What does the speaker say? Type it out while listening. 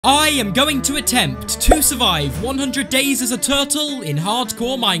I am going to attempt to survive 100 days as a turtle in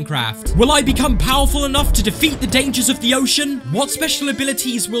hardcore Minecraft. Will I become powerful enough to defeat the dangers of the ocean? What special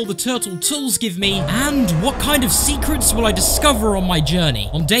abilities will the turtle tools give me? And what kind of secrets will I discover on my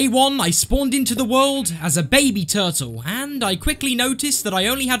journey? On day 1, I spawned into the world as a baby turtle, and I quickly noticed that I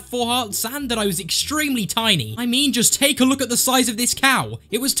only had 4 hearts and that I was extremely tiny. I mean, just take a look at the size of this cow.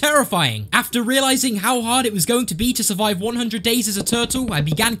 It was terrifying. After realizing how hard it was going to be to survive 100 days as a turtle, I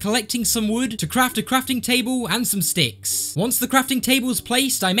began collecting some wood to craft a crafting table and some sticks. Once the crafting table was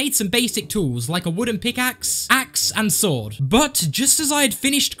placed, I made some basic tools like a wooden pickaxe, axe, and sword. But just as I had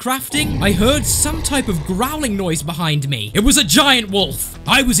finished crafting, I heard some type of growling noise behind me. It was a giant wolf.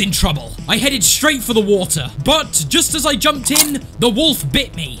 I was in trouble. I headed straight for the water, but just as I jumped in, the wolf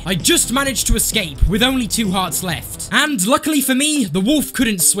bit me. I just managed to escape with only 2 hearts left. And luckily for me, the wolf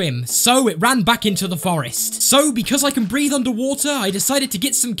couldn't swim, so it ran back into the forest. So because I can breathe underwater, I decided to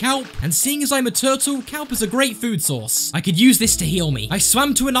get some kelp, and seeing as I'm a turtle, kelp is a great food source. I could use this to heal me. I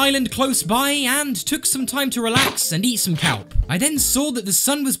swam to an island close by and took some time to relax and eat some kelp. I then saw that the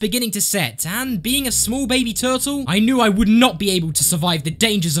sun was beginning to set, and being a small baby turtle, I knew I would not be able to survive the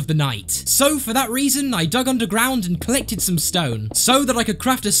dangers of the night. So for that reason, I dug underground and collected some stone, so that I could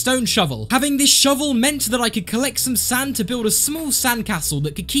craft a stone shovel. Having this shovel meant that I could collect some sand to build a small sandcastle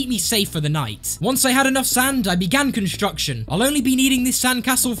that could keep me safe for the night. Once I had enough sand, I began construction. I'll only be needing this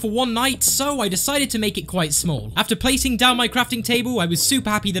sandcastle for 1 night, so I decided to make it quite small. After placing down my crafting table, I was super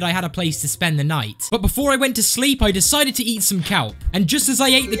happy that I had a place to spend the night. But before I went to sleep, I decided to eat some kelp. And just as I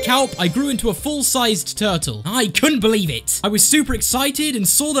ate the kelp, I grew into a full-sized turtle. I couldn't believe it. I was super excited and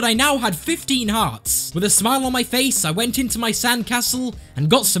saw that I now had 15 hearts. With a smile on my face, I went into my sandcastle and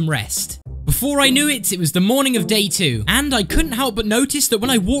got some rest. Before I knew it, it was the morning of day 2, and I couldn't help but notice that when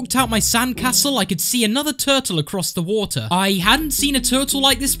I walked out my sandcastle, I could see another turtle across the water. I hadn't seen a turtle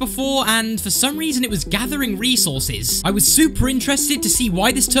like this before, and for some reason it was gathering resources. I was super interested to see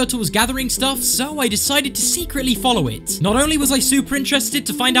why this turtle was gathering stuff, so I decided to secretly follow it. Not only was I super interested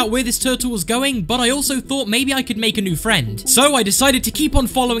to find out where this turtle was going, but I also thought maybe I could make a new friend. So I decided to keep on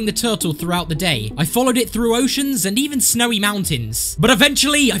following the turtle throughout the day. I followed it through oceans and even snowy mountains. But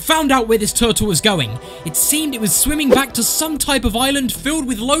eventually, I found out where this turtle was going. It seemed it was swimming back to some type of island filled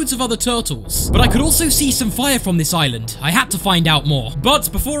with loads of other turtles. But I could also see some fire from this island. I had to find out more.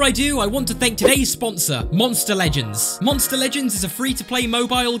 But before I do, I want to thank today's sponsor, Monster Legends. Monster Legends is a free-to-play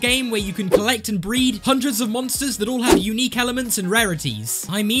mobile game where you can collect and breed hundreds of monsters that all have unique elements and rarities.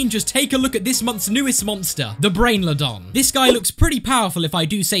 I mean, just take a look at this month's newest monster, the Brainlodon. This guy looks pretty powerful if I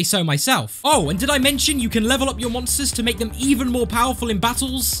do say so myself. Oh, and did I mention you can level up your monsters to make them even more powerful in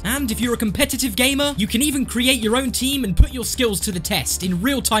battles? And if you're a competitive gamer, you can even create your own team and put your skills to the test in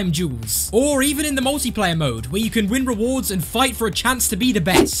real-time duels. Or even in the multiplayer mode, where you can win rewards and fight for a chance to be the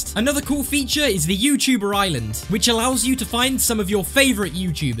best. Another cool feature is the YouTuber Island, which allows you to find some of your favorite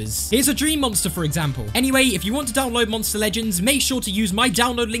YouTubers. Here's a dream monster, for example. Anyway, if you want to download Monster Legends, make sure to use my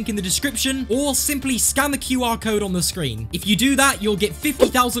download link in the description, or simply scan the QR code on the screen. If you do that, you'll get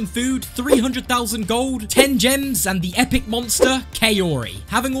 50,000 food, 300,000 gold, 10 gems, and the epic monster, Kaori.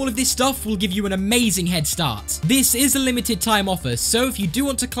 Having all of this stuff will give you an amazing head start. This is a limited time offer, so if you do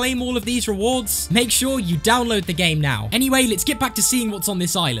want to claim all of these rewards, make sure you download the game now. Anyway, let's get back to seeing what's on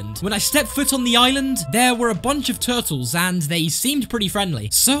this island. When I stepped foot on the island, there were a bunch of turtles and they seemed pretty friendly.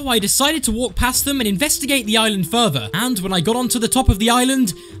 So I decided to walk past them and investigate the island further. And when I got onto the top of the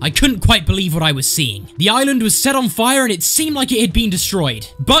island, I couldn't quite believe what I was seeing. The island was set on fire and it seemed like it had been destroyed.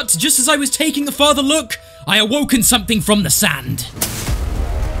 But just as I was taking a further look, I awoken something from the sand.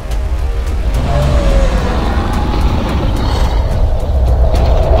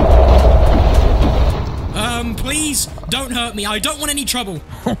 Please, don't hurt me. I don't want any trouble.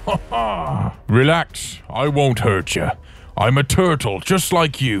 Relax. I won't hurt you. I'm a turtle, just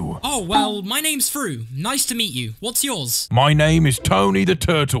like you. Oh, well, my name's Fru. Nice to meet you. What's yours? My name is Tony the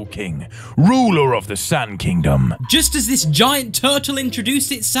Turtle King, ruler of the Sand Kingdom. Just as this giant turtle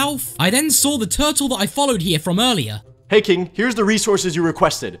introduced itself, I then saw the turtle that I followed here from earlier. Hey King, here's the resources you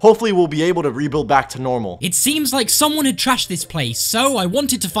requested. Hopefully we'll be able to rebuild back to normal. It seems like someone had trashed this place, so I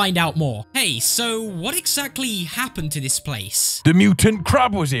wanted to find out more. Hey, so what exactly happened to this place? The mutant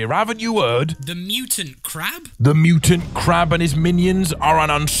crab was here, haven't you heard? The mutant crab? The mutant crab and his minions are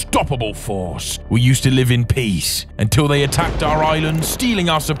an unstoppable force. We used to live in peace until they attacked our island, stealing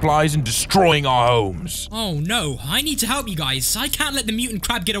our supplies and destroying our homes. Oh no, I need to help you guys. I can't let the mutant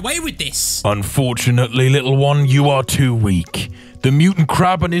crab get away with this. Unfortunately, little one, you are too weak. The mutant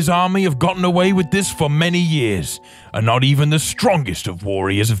crab and his army have gotten away with this for many years, and not even the strongest of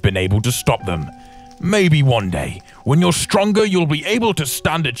warriors have been able to stop them. Maybe one day, When you're stronger, you'll be able to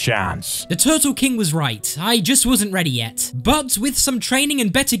stand a chance. The Turtle King was right. I just wasn't ready yet. But with some training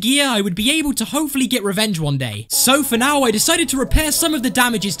and better gear, I would be able to hopefully get revenge one day. So for now, I decided to repair some of the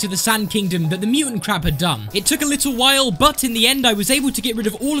damages to the Sand Kingdom that the mutant crab had done. It took a little while, but in the end, I was able to get rid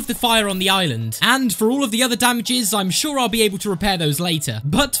of all of the fire on the island. And for all of the other damages, I'm sure I'll be able to repair those later.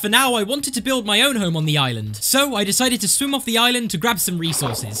 But for now, I wanted to build my own home on the island. So I decided to swim off the island to grab some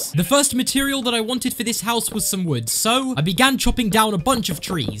resources. The first material that I wanted for this house was some wood. So I began chopping down a bunch of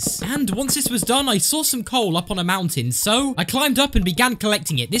trees. And once this was done, I saw some coal up on a mountain. So I climbed up and began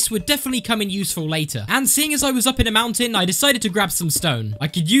collecting it. This would definitely come in useful later. And seeing as I was up in a mountain, I decided to grab some stone. I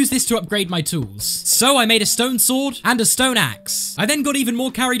could use this to upgrade my tools. So I made a stone sword and a stone axe. I then got even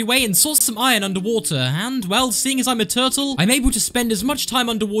more carried away and sourced some iron underwater. And well, seeing as I'm a turtle, I'm able to spend as much time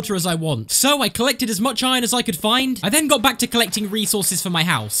underwater as I want. So I collected as much iron as I could find. I then got back to collecting resources for my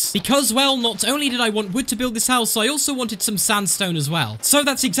house. Because, well, not only did I want wood to build this house, I also wanted some sandstone as well. So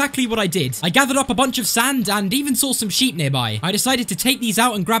that's exactly what I did. I gathered up a bunch of sand and even saw some sheep nearby. I decided to take these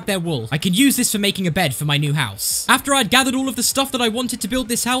out and grab their wool. I can use this for making a bed for my new house. After I'd gathered all of the stuff that I wanted to build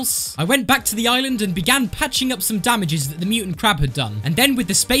this house, I went back to the island and began patching up some damages that the mutant crab had done. And then with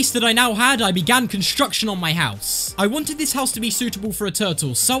the space that I now had, I began construction on my house. I wanted this house to be suitable for a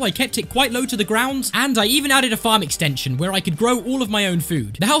turtle, so I kept it quite low to the ground, and I even added a farm extension where I could grow all of my own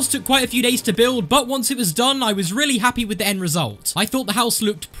food. The house took quite a few days to build, but once it was done, I was really happy with the end result. I thought the house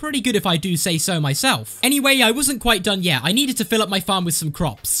looked pretty good if I do say so myself. Anyway, I wasn't quite done yet. I needed to fill up my farm with some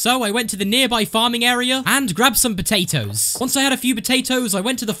crops, so I went to the nearby farming area and grabbed some potatoes. Once I had a few potatoes, I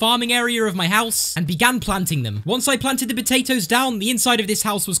went to the farming area of my house and began planting them. Once I planted the potatoes down, the inside of this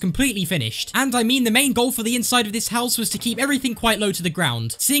house was completely finished. And I mean, the main goal for the inside of this house was to keep everything quite low to the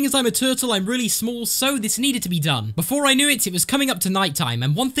ground. Seeing as I'm a turtle, I'm really small, so this needed to be done. Before I knew it, it was coming up to nighttime,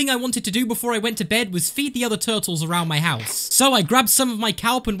 and one thing I wanted to do before I went to bed was feed the other turtles around my house. So I grabbed some of my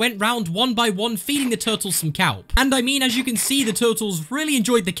kelp and went round one by one feeding the turtles some kelp. And I mean, as you can see, the turtles really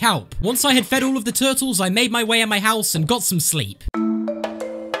enjoyed the kelp. Once I had fed all of the turtles, I made my way in my house and got some sleep.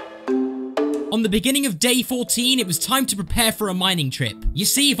 On the beginning of day 14, it was time to prepare for a mining trip. You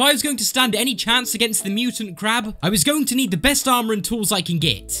see, if I was going to stand any chance against the mutant crab, I was going to need the best armor and tools I can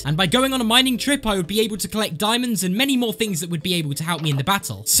get. And by going on a mining trip, I would be able to collect diamonds and many more things that would be able to help me in the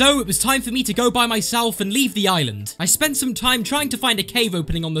battle. So it was time for me to go by myself and leave the island. I spent some time trying to find a cave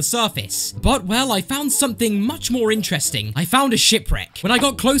opening on the surface. But, well, I found something much more interesting. I found a shipwreck. When I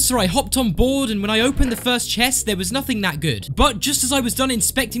got closer, I hopped on board, and when I opened the first chest, there was nothing that good. But just as I was done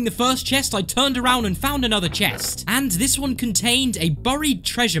inspecting the first chest, I turned around and found another chest, and this one contained a buried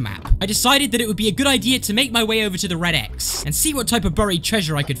treasure map. I decided that it would be a good idea to make my way over to the Red X and see what type of buried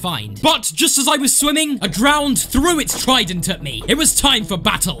treasure I could find. But just as I was swimming, a drowned threw its trident at me. It was time for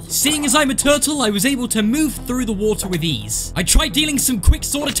battle. Seeing as I'm a turtle, I was able to move through the water with ease. I tried dealing some quick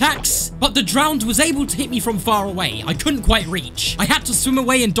sword attacks, but the drowned was able to hit me from far away. I couldn't quite reach. I had to swim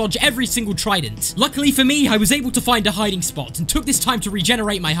away and dodge every single trident. Luckily for me, I was able to find a hiding spot and took this time to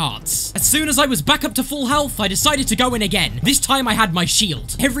regenerate my hearts. As soon as I was back up to full health, I decided to go in again. This time I had my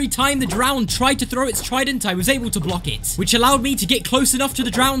shield. Every time the drowned tried to throw its trident, I was able to block it, which allowed me to get close enough to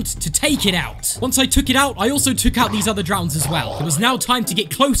the drowned to take it out. Once I took it out, I also took out these other drowns as well. It was now time to get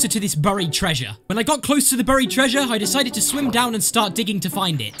closer to this buried treasure. When I got close to the buried treasure, I decided to swim down and start digging to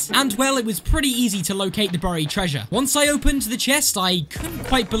find it. And well, it was pretty easy to locate the buried treasure. Once I opened the chest, I couldn't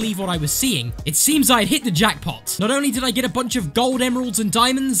quite believe what I was seeing. It seems I had hit the jackpot. Not only did I get a bunch of gold, emeralds, and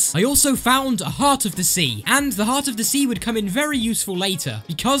diamonds, I also found a heart of the sea. And the heart of the sea would come in very useful later,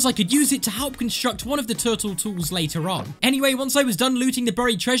 because I could use it to help construct one of the turtle tools later on. Anyway, once I was done looting the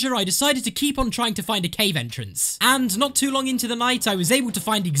buried treasure, I decided to keep on trying to find a cave entrance. And not too long into the night, I was able to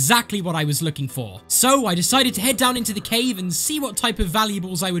find exactly what I was looking for. So I decided to head down into the cave and see what type of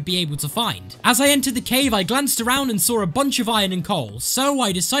valuables I would be able to find. As I entered the cave, I glanced around and saw a bunch of iron and coal, so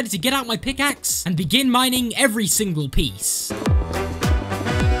I decided to get out my pickaxe and begin mining every single piece.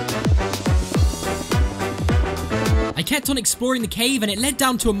 I kept on exploring the cave and it led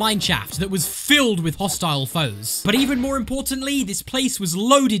down to a mine shaft that was filled with hostile foes. But even more importantly, this place was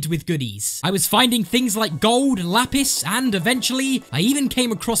loaded with goodies. I was finding things like gold, lapis, and eventually, I even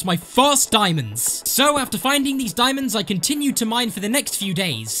came across my first diamonds. So after finding these diamonds, I continued to mine for the next few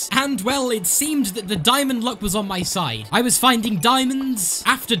days. And well, it seemed that the diamond luck was on my side. I was finding diamonds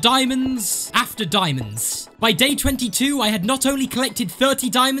after diamonds after diamonds. By day 22, I had not only collected 30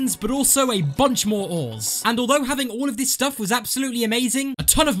 diamonds, but also a bunch more ores. And although having all of this stuff was absolutely amazing, a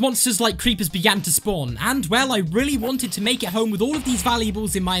ton of monsters like creepers began to spawn, and well, I really wanted to make it home with all of these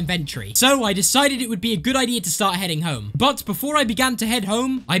valuables in my inventory. So I decided it would be a good idea to start heading home. But before I began to head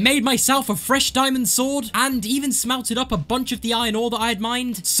home, I made myself a fresh diamond sword, and even smelted up a bunch of the iron ore that I had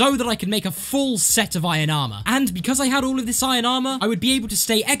mined, so that I could make a full set of iron armor. And because I had all of this iron armor, I would be able to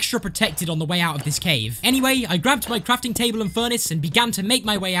stay extra protected on the way out of this cave. Anyway, I grabbed my crafting table and furnace and began to make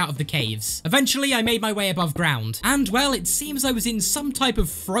my way out of the caves. Eventually, I made my way above ground. And well, it seems I was in some type of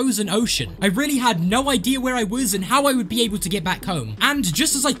frozen ocean. I really had no idea where I was and how I would be able to get back home. And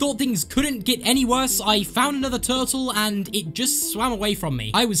just as I thought things couldn't get any worse, I found another turtle and it just swam away from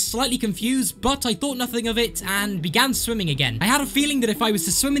me. I was slightly confused, but I thought nothing of it and began swimming again. I had a feeling that if I was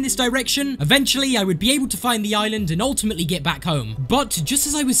to swim in this direction, eventually I would be able to find the island and ultimately get back home. But just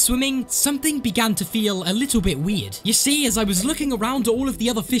as I was swimming, something began to feel a little bit weird. You see, as I was looking around at all of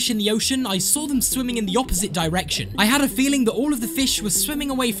the other fish in the ocean, I saw them swimming in the opposite direction. I had a feeling that all of the fish were swimming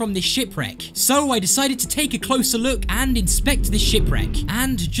away from this shipwreck. So I decided to take a closer look and inspect this shipwreck.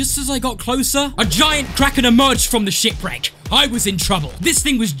 And just as I got closer, a giant kraken emerged from the shipwreck. I was in trouble. This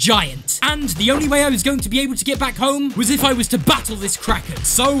thing was giant. And the only way I was going to be able to get back home was if I was to battle this kraken.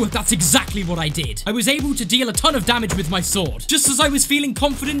 So that's exactly what I did. I was able to deal a ton of damage with my sword. Just as I was feeling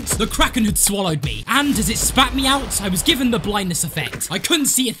confident, the kraken had swallowed me. And as it spat me out, I was given the blindness effect. I couldn't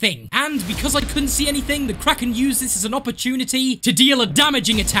see a thing. And because I couldn't see anything, the kraken used this as an opportunity to deal a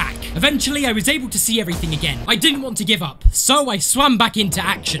damaging attack. Eventually, I was able to see everything again. I didn't want to give up, so I swam back into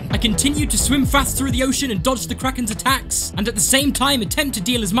action. I continued to swim fast through the ocean and dodge the kraken's attacks, and at the same time attempt to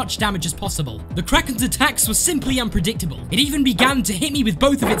deal as much damage as possible. The kraken's attacks were simply unpredictable. It even began to hit me with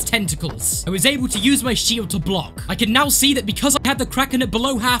both of its tentacles. I was able to use my shield to block. I could now see that because I had the kraken at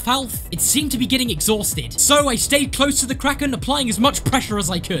below half health, it seemed to be getting exhausted. So I stayed close to the kraken, applying as much pressure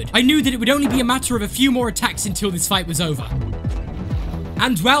as I could. I knew that it would only be a matter of a few more attacks until this fight was over.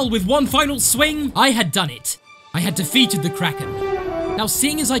 And well, with one final swing, I had done it. I had defeated the kraken. Now,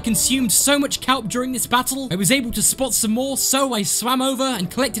 seeing as I consumed so much kelp during this battle, I was able to spot some more, so I swam over and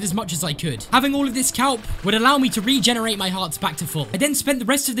collected as much as I could. Having all of this kelp would allow me to regenerate my hearts back to full. I then spent the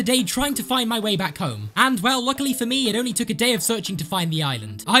rest of the day trying to find my way back home. And well, luckily for me, it only took a day of searching to find the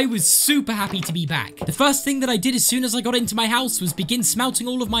island. I was super happy to be back. The first thing that I did as soon as I got into my house was begin smelting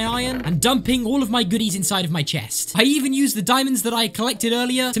all of my iron and dumping all of my goodies inside of my chest. I even used the diamonds that I had collected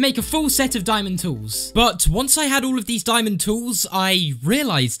earlier to make a full set of diamond tools. But once I had all of these diamond tools, I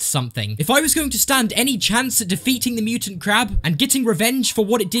realized something. If I was going to stand any chance at defeating the mutant crab and getting revenge for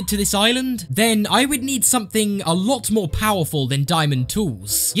what it did to this island, then I would need something a lot more powerful than diamond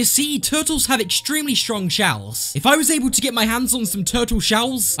tools. You see, turtles have extremely strong shells. If I was able to get my hands on some turtle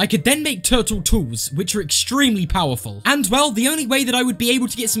shells, I could then make turtle tools, which are extremely powerful. And well, the only way that I would be able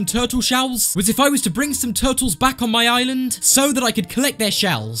to get some turtle shells was if I was to bring some turtles back on my island so that I could collect their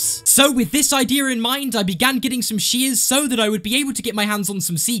shells. So with this idea in mind, I began getting some shears so that I would be able to get my hands on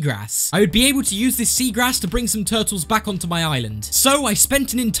some seagrass. I would be able to use this seagrass to bring some turtles back onto my island. So I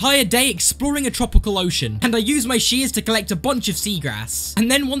spent an entire day exploring a tropical ocean, and I used my shears to collect a bunch of seagrass. And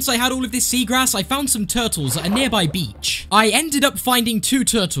then once I had all of this seagrass, I found some turtles at a nearby beach. I ended up finding 2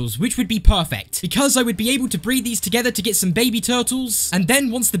 turtles, which would be perfect, because I would be able to breed these together to get some baby turtles, and then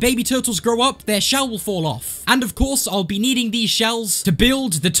once the baby turtles grow up, their shell will fall off. And of course, I'll be needing these shells to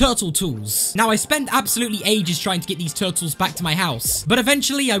build the turtle tools. Now, I spent absolutely ages trying to get these turtles back to my house, but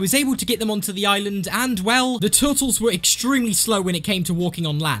eventually I was able to get them onto the island, and well, the turtles were extremely slow when it came to walking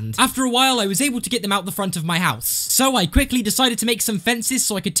on land. After a while, I was able to get them out the front of my house. So I quickly decided to make some fences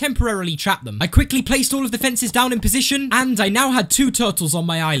so I could temporarily trap them. I quickly placed all of the fences down in position, and I now had 2 turtles on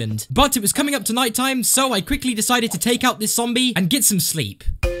my island. But it was coming up to nighttime, so I quickly decided to take out this zombie and get some sleep.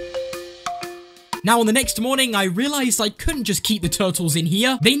 Now, on the next morning, I realized I couldn't just keep the turtles in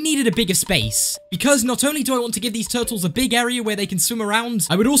here. They needed a bigger space. Because not only do I want to give these turtles a big area where they can swim around,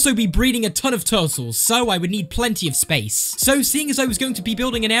 I would also be breeding a ton of turtles, so I would need plenty of space. So, seeing as I was going to be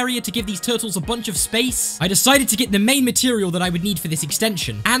building an area to give these turtles a bunch of space, I decided to get the main material that I would need for this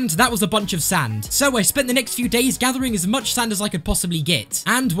extension, and that was a bunch of sand. So, I spent the next few days gathering as much sand as I could possibly get.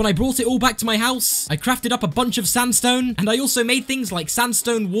 And when I brought it all back to my house, I crafted up a bunch of sandstone, and I also made things like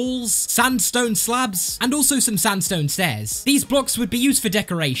sandstone walls, sandstone slabs, and also some sandstone stairs. These blocks would be used for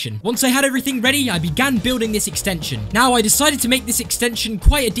decoration. Once I had everything ready, I began building this extension. Now, I decided to make this extension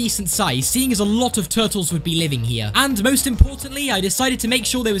quite a decent size, seeing as a lot of turtles would be living here. And most importantly, I decided to make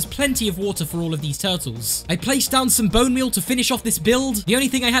sure there was plenty of water for all of these turtles. I placed down some bone meal to finish off this build. The only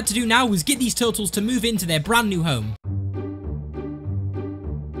thing I had to do now was get these turtles to move into their brand new home.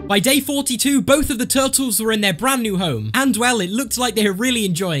 By day 42, both of the turtles were in their brand new home, and well, it looked like they were really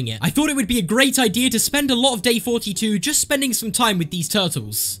enjoying it. I thought it would be a great idea to spend a lot of day 42 just spending some time with these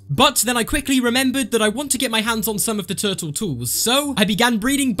turtles. But then I quickly remembered that I want to get my hands on some of the turtle tools, so I began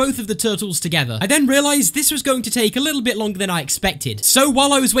breeding both of the turtles together. I then realized this was going to take a little bit longer than I expected. So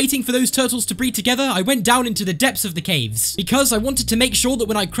while I was waiting for those turtles to breed together, I went down into the depths of the caves, because I wanted to make sure that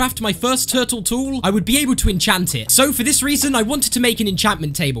when I craft my first turtle tool, I would be able to enchant it. So for this reason, I wanted to make an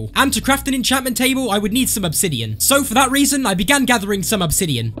enchantment table. And to craft an enchantment table, I would need some obsidian. So for that reason, I began gathering some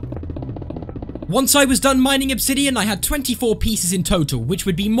obsidian. Once I was done mining obsidian, I had 24 pieces in total, which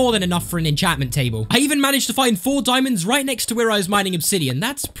would be more than enough for an enchantment table. I even managed to find 4 diamonds right next to where I was mining obsidian.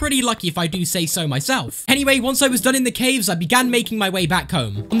 That's pretty lucky if I do say so myself. Anyway, once I was done in the caves, I began making my way back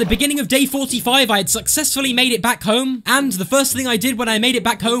home. On the beginning of day 45, I had successfully made it back home, and the first thing I did when I made it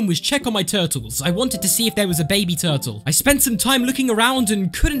back home was check on my turtles. I wanted to see if there was a baby turtle. I spent some time looking around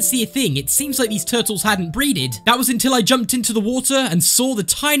and couldn't see a thing. It seems like these turtles hadn't breeded. That was until I jumped into the water and saw the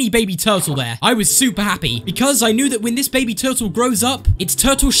tiny baby turtle there. I was super happy because I knew that when this baby turtle grows up, its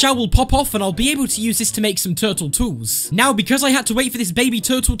turtle shell will pop off and I'll be able to use this to make some turtle tools. Now, because I had to wait for this baby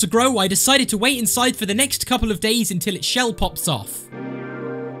turtle to grow, I decided to wait inside for the next couple of days until its shell pops off.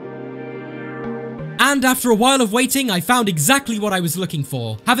 And after a while of waiting, I found exactly what I was looking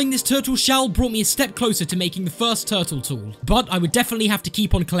for. Having this turtle shell brought me a step closer to making the first turtle tool, but I would definitely have to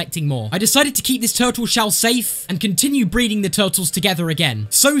keep on collecting more. I decided to keep this turtle shell safe and continue breeding the turtles together again.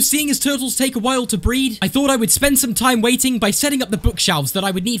 So seeing as turtles take a while to breed, I thought I would spend some time waiting by setting up the bookshelves that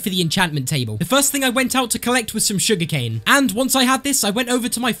I would need for the enchantment table. The first thing I went out to collect was some sugarcane, and once I had this, I went over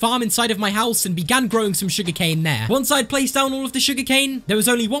to my farm inside of my house and began growing some sugarcane there. Once I'd placed down all of the sugarcane, there was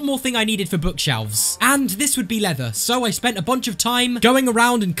only one more thing I needed for bookshelves. And this would be leather, so I spent a bunch of time going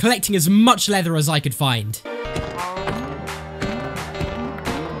around and collecting as much leather as I could find.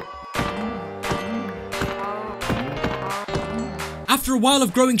 After a while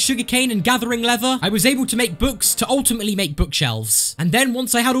of growing sugarcane and gathering leather, I was able to make books to ultimately make bookshelves. And then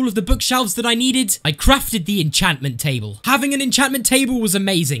once I had all of the bookshelves that I needed, I crafted the enchantment table. Having an enchantment table was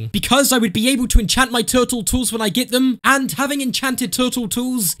amazing because I would be able to enchant my turtle tools when I get them, and having enchanted turtle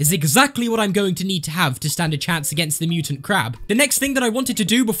tools is exactly what I'm going to need to have to stand a chance against the mutant crab. The next thing that I wanted to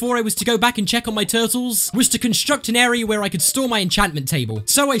do before I was to go back and check on my turtles was to construct an area where I could store my enchantment table.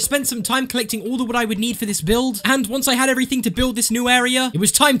 So I spent some time collecting all the wood I would need for this build, and once I had everything to build this new area, it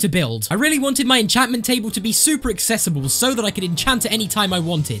was time to build. I really wanted my enchantment table to be super accessible so that I could enchant at any time I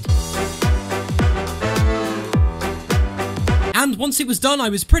wanted. And once it was done, I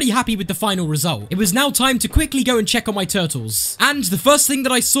was pretty happy with the final result. It was now time to quickly go and check on my turtles. And the first thing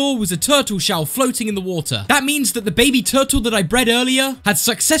that I saw was a turtle shell floating in the water. That means that the baby turtle that I bred earlier had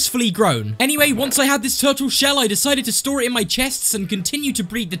successfully grown. Anyway, once I had this turtle shell, I decided to store it in my chests and continue to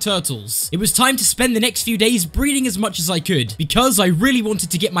breed the turtles. It was time to spend the next few days breeding as much as I could, because I really wanted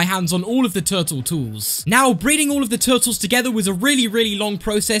to get my hands on all of the turtle tools. Now, breeding all of the turtles together was a really long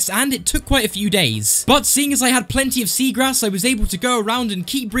process, and it took quite a few days. But seeing as I had plenty of seagrass, I was able to go around and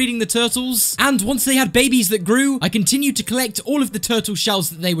keep breeding the turtles, and once they had babies that grew, I continued to collect all of the turtle shells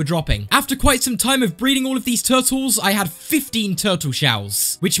that they were dropping. After quite some time of breeding all of these turtles, I had 15 turtle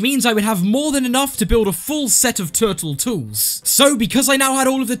shells, which means I would have more than enough to build a full set of turtle tools. So because I now had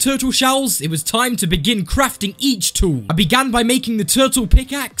all of the turtle shells, it was time to begin crafting each tool. I began by making the turtle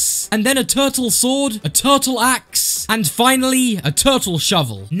pickaxe, and then a turtle sword, a turtle axe, and finally a turtle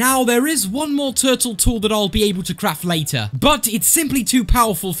shovel. Now there is one more turtle tool that I'll be able to craft later, but it's simply too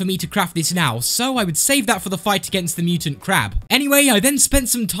powerful for me to craft this now, so I would save that for the fight against the mutant crab. Anyway, I then spent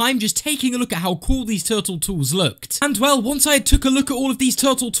some time just taking a look at how cool these turtle tools looked. And well, once I had took a look at all of these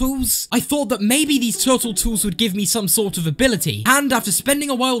turtle tools, I thought that maybe these turtle tools would give me some sort of ability. And after spending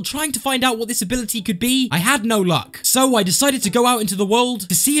a while trying to find out what this ability could be, I had no luck. So I decided to go out into the world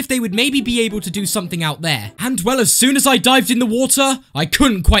to see if they would maybe be able to do something out there. And well, as soon as I dived in the water, I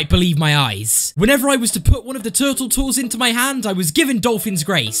couldn't quite believe my eyes. Whenever I was to put one of the turtle tools into my hand, I was given Dolphin's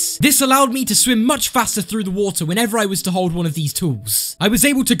Grace. This allowed me to swim much faster through the water whenever I was to hold one of these tools. I was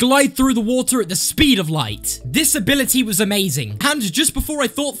able to glide through the water at the speed of light. This ability was amazing. And just before I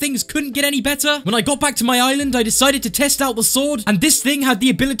thought things couldn't get any better, when I got back to my island, I decided to test out the sword, and this thing had the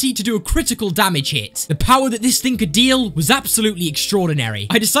ability to do a critical damage hit. The power that this thing could deal was absolutely extraordinary.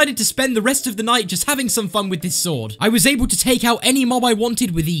 I decided to spend the rest of the night just having some fun with this sword. I was able to take out any mob I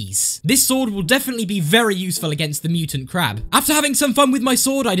wanted with ease. This sword will definitely be very useful against the mutant crab. crab. After having some fun with my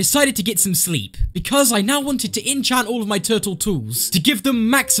sword, I decided to get some sleep, because I now wanted to enchant all of my turtle tools to give them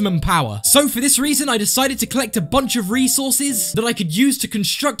maximum power. So for this reason, I decided to collect a bunch of resources that I could use to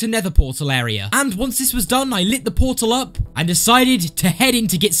construct a nether portal area. And once this was done, I lit the portal up and decided to head in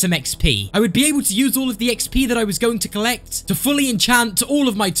to get some XP. I would be able to use all of the XP that I was going to collect to fully enchant all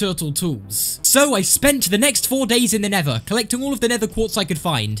of my turtle tools. So I spent the next 4 days in the nether, collecting all of the nether quartz I could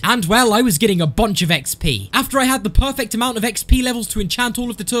find. And well, I was getting a bunch of XP. After I had the perfect amount of XP levels to enchant all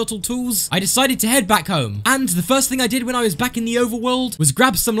of the turtle tools, I decided to head back home. And the first thing I did when I was back in the overworld was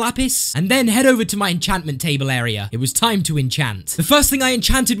grab some lapis and then head over to my enchantment table area. It was time to enchant. The first thing I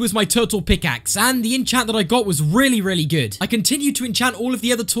enchanted was my turtle pickaxe, and the enchant that I got was really good. I continued to enchant all of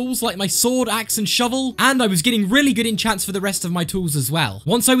the other tools like my sword, axe, and shovel, and I was getting really good enchants for the rest of my tools as well.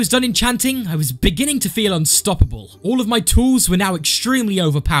 Once I was done enchanting, I was beginning to feel unstoppable. All of my tools were now extremely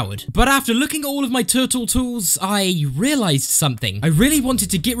overpowered. But after looking at all of my turtle tools, I realized something. I really wanted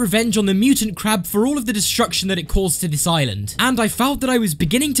to get revenge on the mutant crab for all of the destruction that it caused to this island, and I felt that I was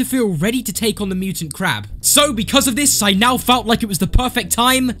beginning to feel ready to take on the mutant crab. So because of this, I now felt like it was the perfect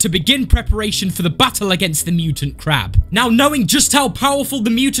time to begin preparation for the battle against the mutant crab. Now, knowing just how powerful the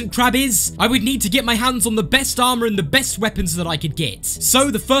mutant crab is, I would need to get my hands on the best armor and the best weapons that I could get. So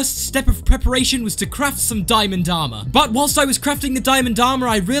the first step of preparation was to craft some diamond armor. But whilst I was crafting the diamond armor,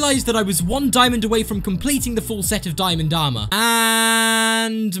 I realized that I was 1 diamond away from completing the full set of diamond armor.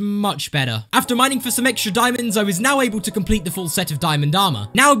 And much better. After mining for some extra diamonds, I was now able to complete the full set of diamond armor.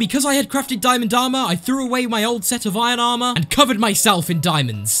 Now, because I had crafted diamond armor, I threw away my old set of iron armor and covered myself in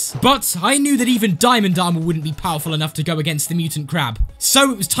diamonds. But I knew that even diamond armor wouldn't be powerful enough to go against the mutant crab.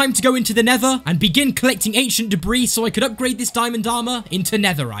 So it was time to go into the nether and begin collecting ancient debris so I could upgrade this diamond armor into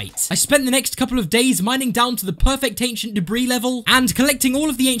netherite. I spent the next couple of days mining down to the perfect ancient debris level and collecting all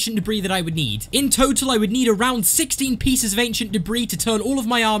of the ancient debris that I would need. In total, I would need around 16 pieces of ancient debris to turn all of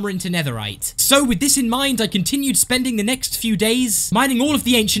my armor into netherite. So with this in mind, I continued spending the next few days mining all of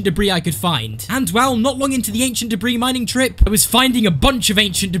the ancient debris I could find. And well, not long into the ancient debris mining trip, I was finding a bunch of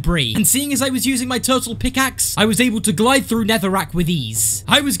ancient debris. And seeing as I was using my turtle pickaxe, I was able to glide through netherrack with ease.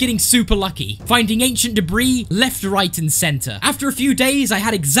 I was getting super lucky, finding ancient debris left, right, and center. After a few days, I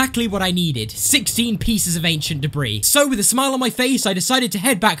had exactly what I needed, 16 pieces of ancient debris. So with a smile on my face, I decided to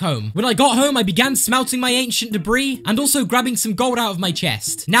head back home. When I got home, I began smelting my ancient debris and also grabbing some gold out of my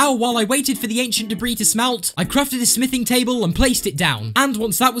chest. Now, while I waited for the ancient debris to smelt, I crafted a smithing table and placed it down. And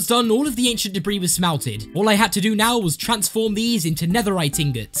once that was done, all of the ancient debris was smelted. All I had to do now was transform these into netherite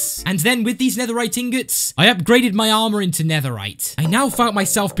ingots. And then with these netherite ingots, I upgraded my armor into netherite. I now felt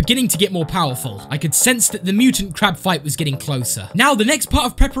myself beginning to get more powerful. I could sense that the mutant crab fight was getting closer. Now, the next part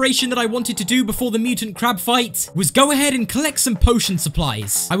of preparation that I wanted to do before the mutant crab fight was go ahead and collect some potion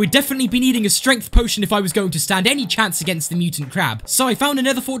supplies. I would definitely be needing a strength potion if I was going to stand any chance against the mutant crab. So I found a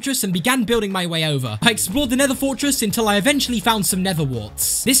nether fortress and began building my way over. I explored the nether fortress until I eventually found some nether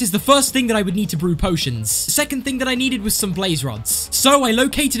warts. This is the first thing that I would need to brew potions. The second thing that I needed was some blaze rods. So I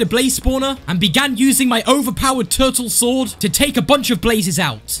located a blaze spawner and began using my overpowered turtle sword to take a bunch of blazes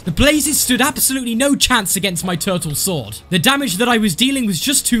out. The blazes stood absolutely no chance against my turtle sword. The damage that I was dealing was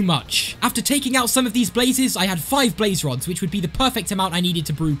just too much. After taking out some of these blazes, I had 5 blaze rods, which would be the perfect amount I needed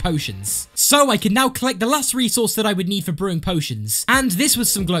to brew potions. So I could now collect the last resource that I would need for brewing potions, and this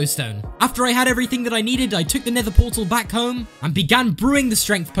was some glowstone. After I had everything that I needed, I took the nether portal back home and began brewing the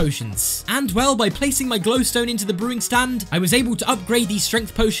strength potions. And well, by placing my glowstone into the brewing stand, I was able to upgrade these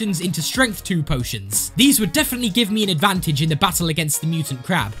strength potions into strength 2 potions. These would definitely give me an advantage in the battle against the mutant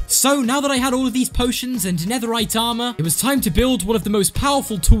crab. So now that I had all of these potions and netherite armor, it was time to build one of the most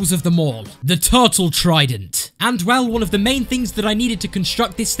powerful tools of them all, the turtle trident. And well, one of the main things that I needed to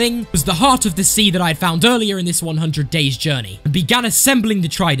construct this thing was the heart of the sea that I had found earlier in this 100 days journey, and began assembling the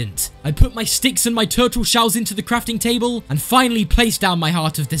trident. I put my sticks and my turtle shells into the crafting table and finally placed down my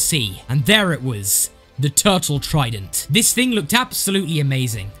heart of the sea, and there it was. The turtle trident. This thing looked absolutely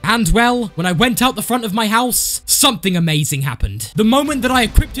amazing. And well, when I went out the front of my house, something amazing happened. The moment that I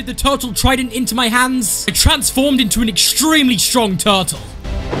equipped the turtle trident into my hands, it transformed into an extremely strong turtle.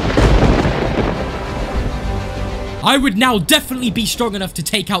 I would now definitely be strong enough to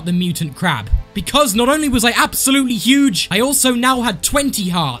take out the mutant crab. Because not only was I absolutely huge, I also now had 20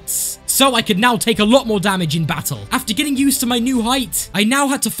 hearts. So so I could now take a lot more damage in battle. After getting used to my new height, I now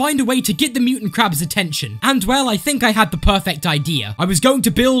had to find a way to get the mutant crab's attention. And well, I think I had the perfect idea. I was going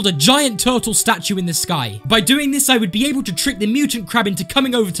to build a giant turtle statue in the sky. By doing this, I would be able to trick the mutant crab into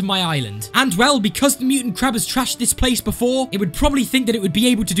coming over to my island. And well, because the mutant crab has trashed this place before, it would probably think that it would be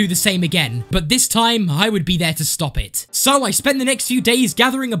able to do the same again. But this time, I would be there to stop it. So I spent the next few days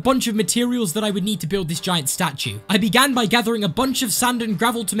gathering a bunch of materials that I would need to build this giant statue. I began by gathering a bunch of sand and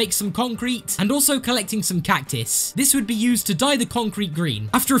gravel to make some concrete, and also collecting some cactus. This would be used to dye the concrete green.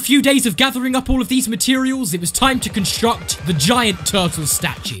 After a few days of gathering up all of these materials, it was time to construct the giant turtle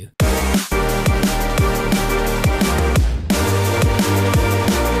statue.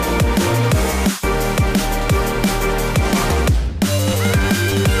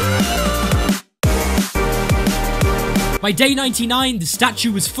 By day 99, the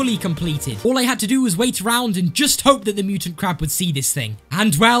statue was fully completed. All I had to do was wait around and just hope that the mutant crab would see this thing.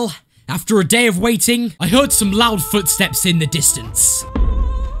 And well, after a day of waiting, I heard some loud footsteps in the distance.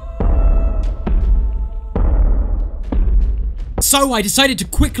 So I decided to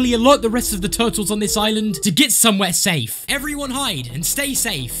quickly alert the rest of the turtles on this island to get somewhere safe. Everyone hide and stay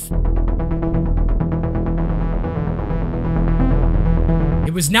safe.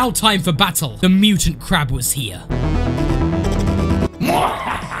 It was now time for battle. The mutant crab was here.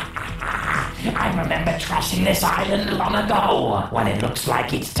 I remember trashing this island long ago. Well, it looks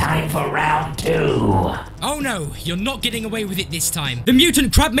like it's time for round 2. Oh no, you're not getting away with it this time. The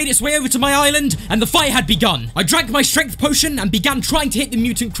mutant crab made its way over to my island, and the fight had begun. I drank my strength potion and began trying to hit the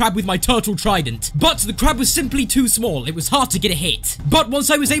mutant crab with my turtle trident. But the crab was simply too small. It was hard to get a hit. But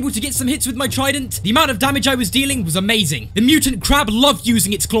once I was able to get some hits with my trident, the amount of damage I was dealing was amazing. The mutant crab loved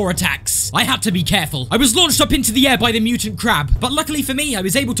using its claw attacks. I had to be careful. I was launched up into the air by the mutant crab, but luckily for me, I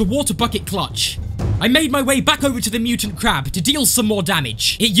was able to water bucket clutch. I made my way back over to the mutant crab to deal some more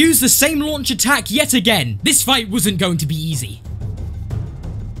damage. It used the same launch attack yet again. This fight wasn't going to be easy.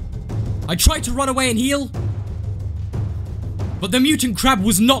 I tried to run away and heal, but the mutant crab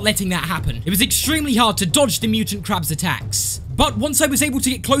was not letting that happen. It was extremely hard to dodge the mutant crab's attacks. But once I was able to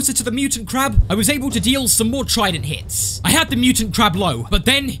get closer to the mutant crab, I was able to deal some more trident hits. I had the mutant crab low, but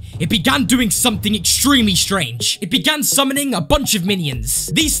then it began doing something extremely strange. It began summoning a bunch of minions.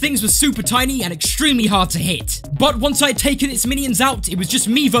 These things were super tiny and extremely hard to hit. But once I had taken its minions out, it was just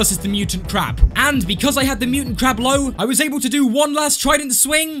me versus the mutant crab. And because I had the mutant crab low, I was able to do one last trident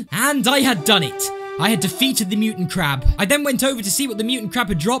swing, and I had done it. I had defeated the mutant crab. I then went over to see what the mutant crab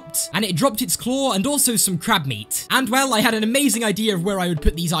had dropped, and it dropped its claw and also some crab meat. And well, I had an amazing idea of where I would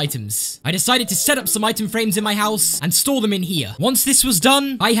put these items. I decided to set up some item frames in my house and store them in here. Once this was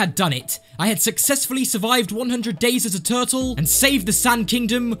done, I had done it. I had successfully survived 100 days as a turtle and saved the Sand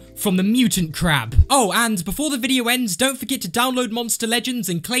Kingdom from the mutant crab. Oh, and before the video ends, don't forget to download Monster Legends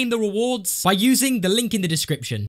and claim the rewards by using the link in the description.